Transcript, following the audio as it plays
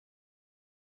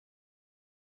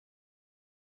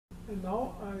And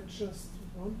now I just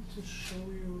want to show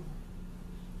you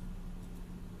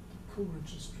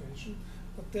co-registration,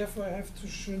 but therefore I have to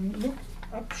look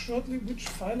up shortly which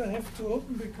file I have to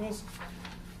open because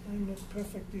I'm not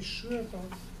perfectly sure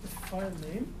about the file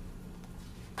name.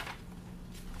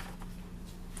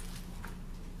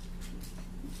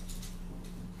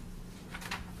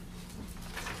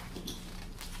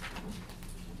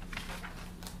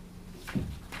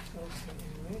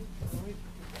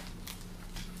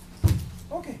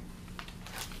 Okay.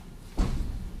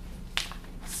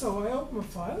 So I open a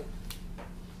file.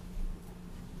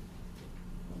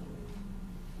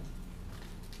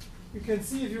 You can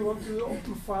see if you want to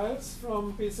open files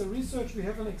from BESA Research, we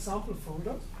have an example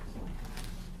folder.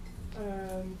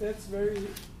 And that's then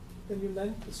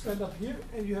you strand up here,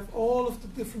 and you have all of the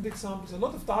different examples. A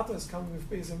lot of data is coming with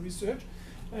BESA Research,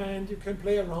 and you can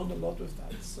play around a lot with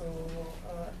that. So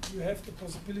you have the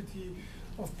possibility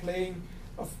of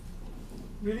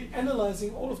really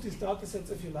analyzing all of these data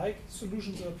sets if you like.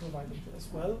 Solutions are provided as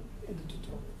well in the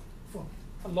tutorial for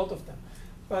a lot of them.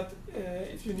 But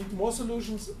if you need more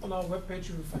solutions, on our webpage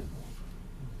you will find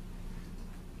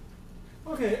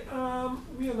more. Okay,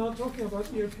 we are now talking about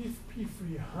ERP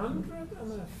P300,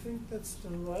 and I think that's the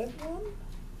right one.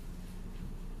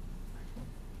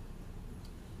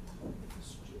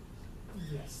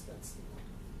 Yes, that's the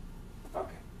one.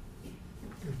 Okay,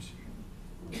 good.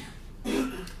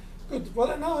 Good. What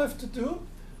I now have to do,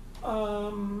 I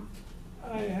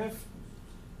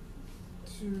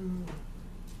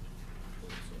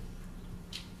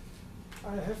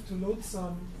have to load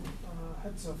some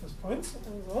head surface points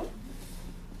and so on.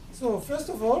 So first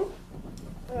of all,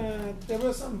 there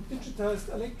were some digitized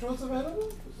electrodes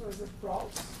available. So I said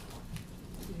browse.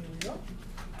 Here we go.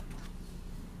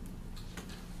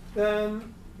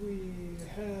 Then we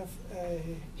have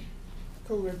a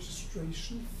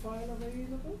co-registration file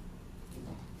available.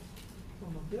 No,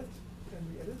 not yet. Can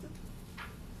we edit it?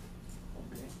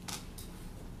 Okay.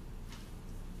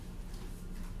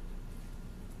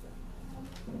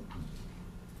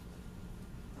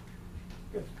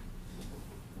 Good.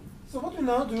 So what we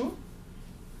now do,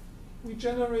 we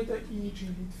generate an EEG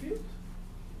lead field.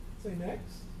 Say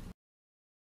next.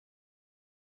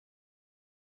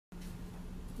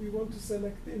 We want to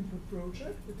select the input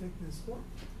project. We take this one.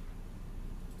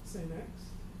 Say next.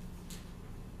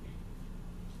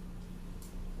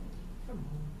 Come on.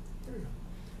 Here we go.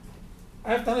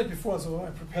 I have done it before, so I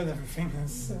prepared everything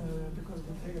because it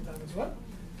will take a time as well.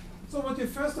 So what you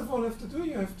first of all have to do,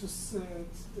 you have to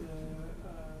set the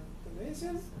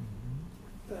Bayesian,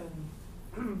 then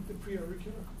the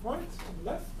preauricular point on the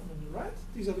left and on the right.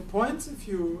 These are the points if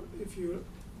you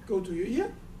go to your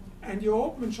ear and you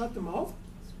open and shut the mouth,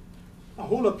 a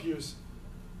hole appears.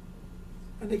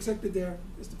 And exactly there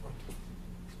is the point.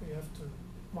 So you have to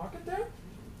mark it there.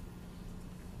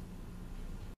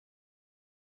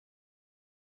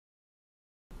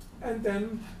 And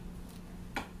then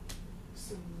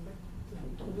select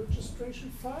the registration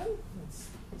file. That's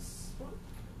this one.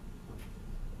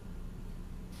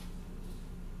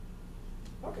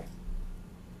 Okay.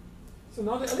 So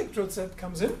now the electrode set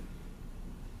comes in.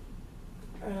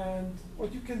 And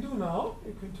what you can do now,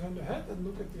 you can turn the head and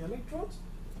look at the electrodes.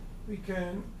 We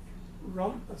can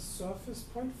run a surface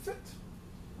point fit.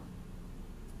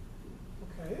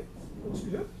 Okay, looks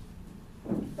good.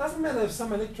 Doesn't matter if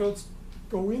some electrodes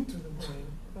go into the brain,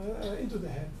 into the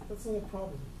head. That's not a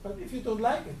problem. But if you don't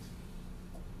like it,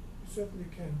 you certainly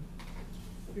can.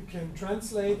 We can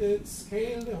translate it,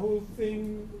 scale the whole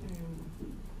thing.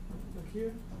 Look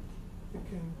here. You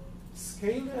can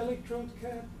scale the electrode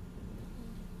cap.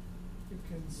 You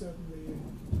can certainly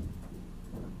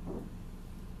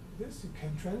this. You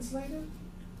can translate it,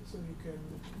 so you can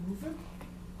move it.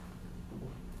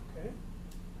 Okay,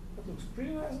 that looks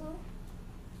pretty nice now.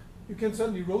 You can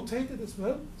certainly rotate it as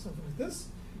well, something like this.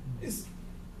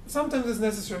 Sometimes it's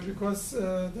necessary because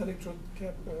the electrode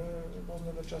cap was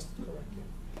not adjusted correctly.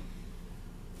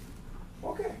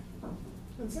 Okay,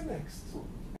 and say next.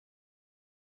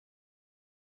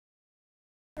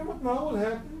 And what now will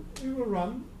happen, we will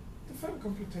run the FEM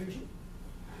computation.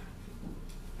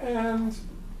 And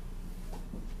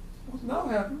what now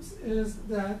happens is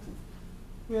that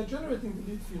we are generating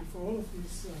the lead field for all of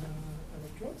these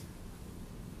electrodes.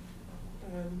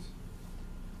 And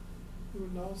you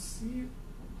will now see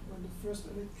when the first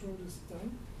electrode is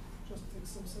done, just take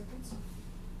some seconds,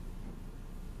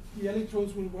 the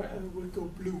electrodes will go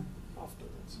blue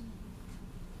afterwards.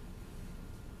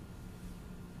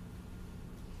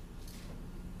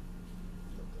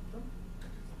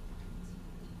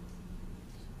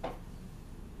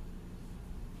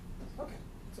 Okay,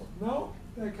 so now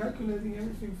They're calculating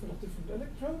everything for the different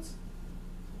electrodes.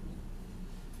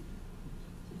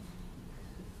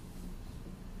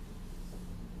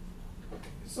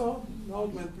 So now it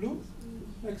went blue.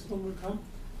 Next one will come.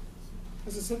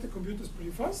 As I said, the computer is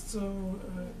pretty fast, so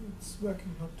it's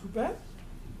working not too bad.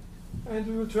 And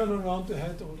we will turn around the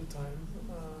head all the time.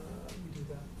 We do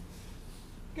that.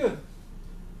 Good.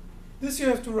 This you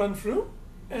have to run through.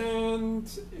 And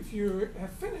if you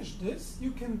have finished this,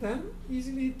 you can then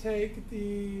easily take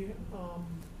the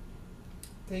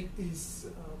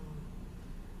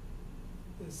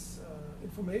this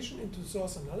information into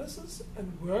source analysis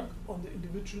and work on the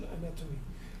individual anatomy.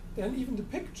 Then even the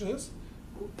pictures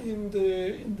in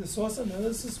the source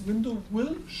analysis window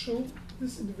will show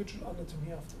this individual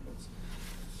anatomy afterwards.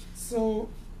 So,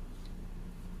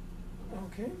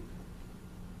 okay.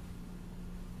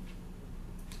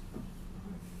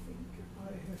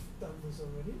 I have done this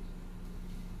already.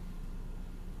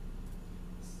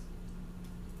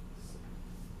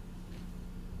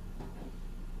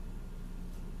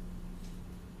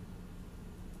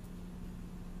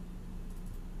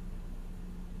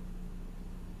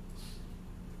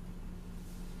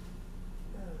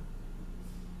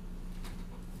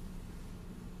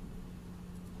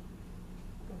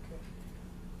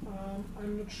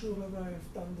 I'm not sure whether I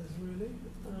have done this really.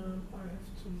 I have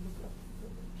to look up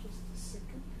just a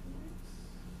second, please.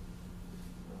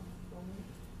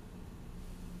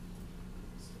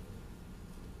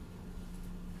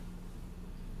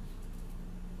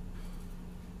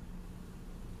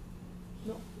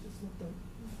 No, it's not done.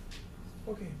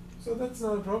 Okay, so that's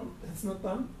not a problem. It's not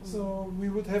done. So we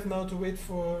would have now to wait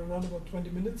for around about 20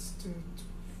 minutes to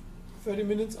 30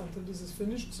 minutes until this is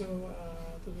finished. So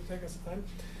that will take us time.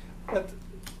 But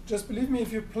just believe me,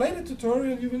 if you play the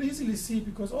tutorial, you will easily see,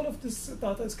 because all of this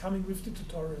data is coming with the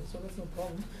tutorial, so that's no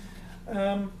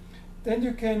problem. Then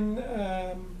you can,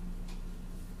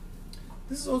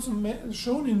 this is also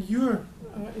shown in your,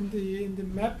 in the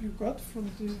map you got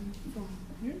from here.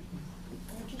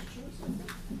 I'll just show you something.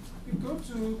 You go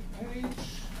to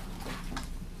page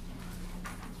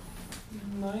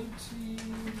 90.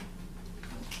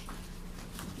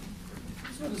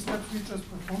 These were the steps we just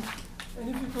performed. And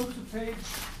if you go to page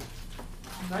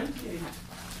 98,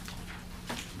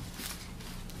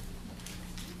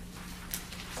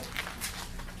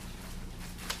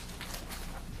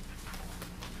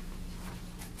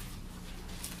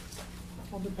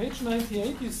 on the page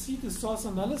 98 you see the source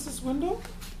analysis window,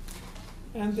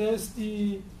 and there's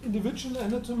the individual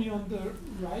anatomy on the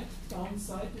right down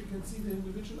side. You can see the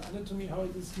individual anatomy, how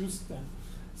it is used then.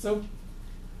 So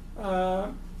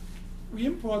we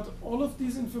import all of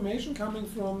these information coming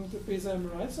from the BESA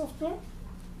MRI software,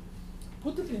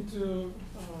 put it into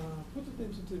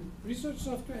the research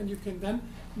software, and you can then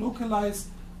localize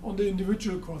on the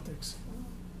individual cortex,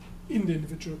 in the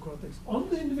individual cortex. On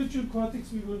the individual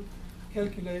cortex, we will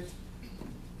calculate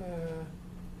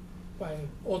by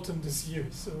autumn this year.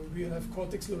 So we will have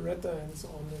cortex Loretta and so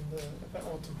on in the, by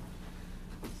autumn.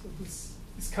 So this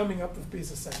is coming up with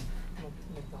BESA 7, not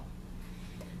now.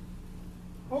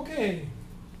 Okay.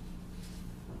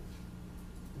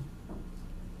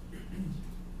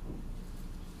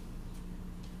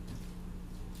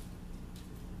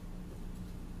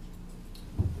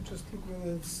 Just look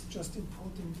whether it's just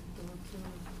importing the data.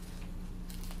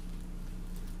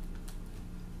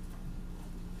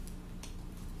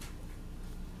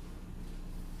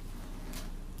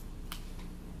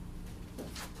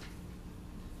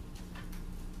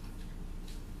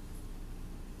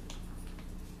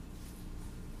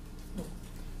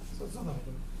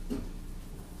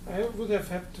 I would have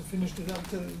had to finish it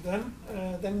until then.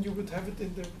 Then you would have it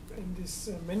in this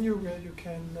menu where you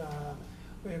can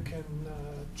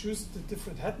choose the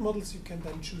different head models. You can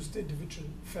then choose the individual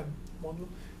FEM model,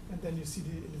 and then you see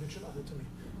the individual anatomy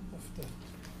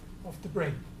of the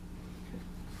brain.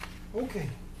 Okay.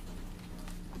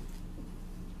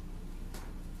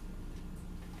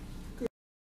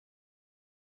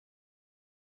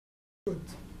 Good.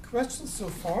 Questions so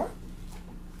far?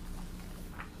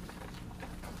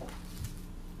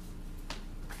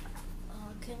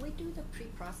 Can we do the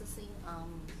pre-processing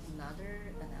on another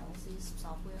analysis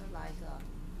software like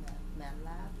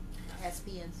MATLAB,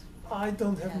 SPN? I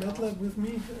don't have MATLAB with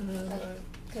me.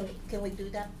 Can we do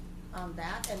that on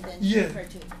that and then compare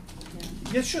to?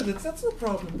 Yeah, sure. That's no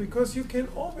problem, because you can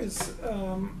always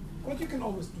what you can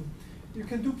always do. You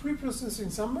can do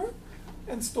pre-processing somewhere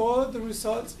and store the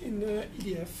results in an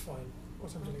EDF file or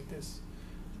something like this,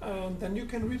 and then you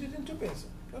can read it into BESA.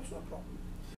 That's no problem.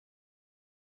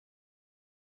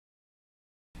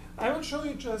 I will show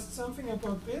you just something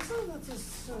about BESA. That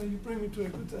is, you bring me to a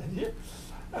good idea.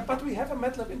 But we have a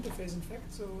MATLAB interface, in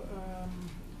fact, so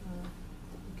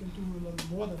we can do a lot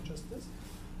more than just this.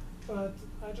 But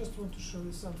I just want to show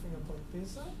you something about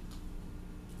BESA.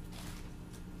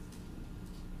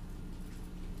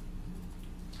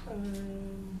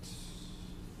 And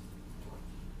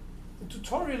the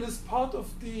tutorial is part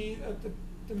of the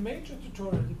major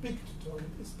tutorial, the big tutorial,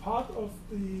 is part of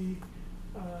the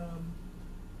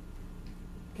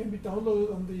can be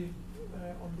downloaded on the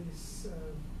on these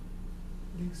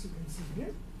links you can see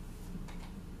here.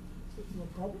 So it's no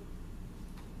problem.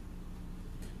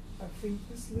 I think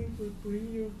this link will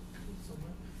bring you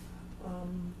somewhere.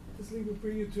 This link will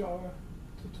bring you to our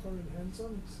tutorial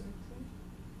hands-on exactly.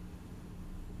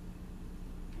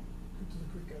 Go to the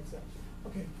quick guides there.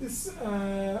 Okay, this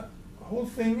whole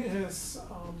thing is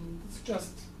it's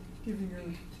just giving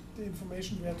you the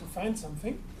information where to find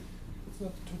something. It's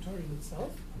not the tutorial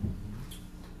itself.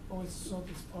 Always thought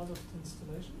it's part of the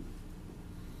installation.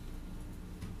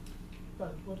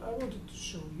 But what I wanted to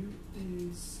show you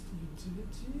is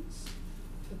utilities,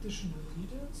 additional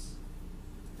readers,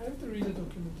 and the reader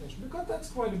documentation, because that's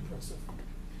quite impressive.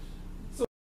 So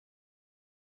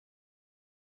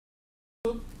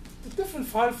the different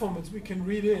file formats we can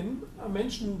read in are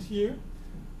mentioned here.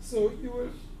 So you will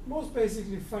most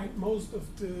basically find most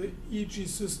of the EEG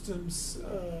systems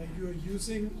you are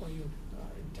using or you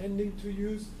are intending to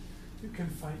use, you can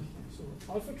find here. So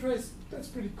alpha trace, that's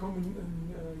pretty common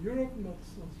in Europe, not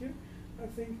here, I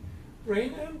think.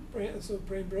 So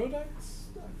brain products,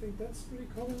 I think that's pretty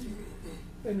common.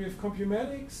 Then we have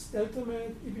Compumatics,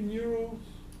 DeltaMed, EBNeuro,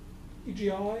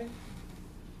 EGI,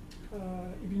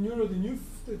 EBNeuro,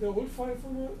 the old file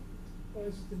format. Or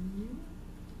is it the new?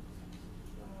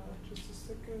 Just a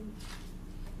second.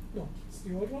 No, it's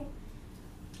the old one.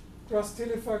 Grass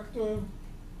Telefactor,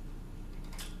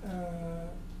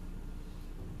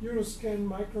 Euroscan,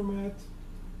 Micromat,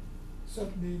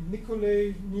 certainly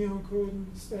Nicolay, Neoncoden,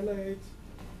 Stellate,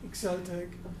 Exceltec.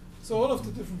 So all of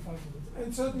the different file formats.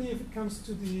 And certainly if it comes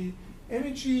to the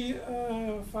MEG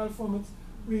file formats,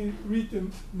 we read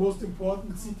the most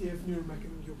important CTF, Neuromag,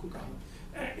 and Yokogawa.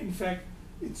 In fact,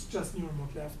 it's just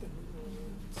Neuromag left, and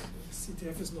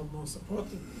CTF is not more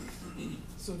supported.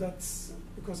 So that's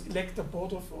because Electa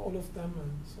bought off all of them,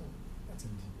 and so that's it.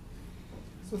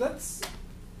 So that's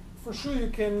for sure you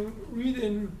can read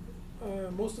in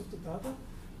most of the data,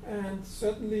 and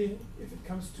certainly if it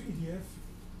comes to EDF,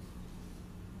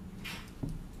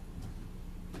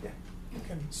 yeah, you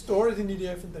can store it in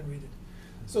EDF and then read it.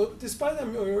 So despite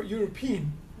I'm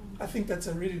European, I think that's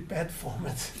a really bad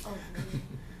format. Oh,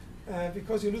 really?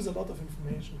 Because you lose a lot of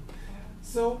information.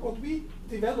 So what we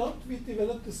developed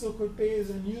the so-called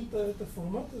BESA new data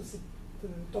format,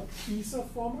 the .BESA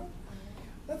format.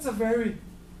 That's a very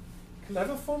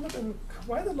clever format, and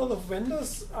quite a lot of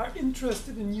vendors are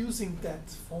interested in using that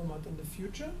format in the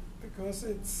future because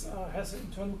it has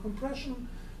internal compression.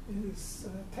 It is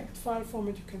a text file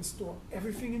format. You can store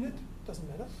everything in it. Doesn't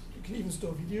matter. You can even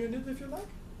store video in it if you like.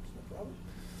 It's no problem.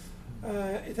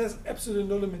 It has absolutely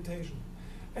no limitation,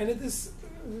 and it is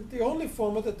the only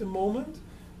format at the moment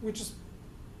which is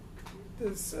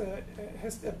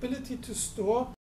has the ability to store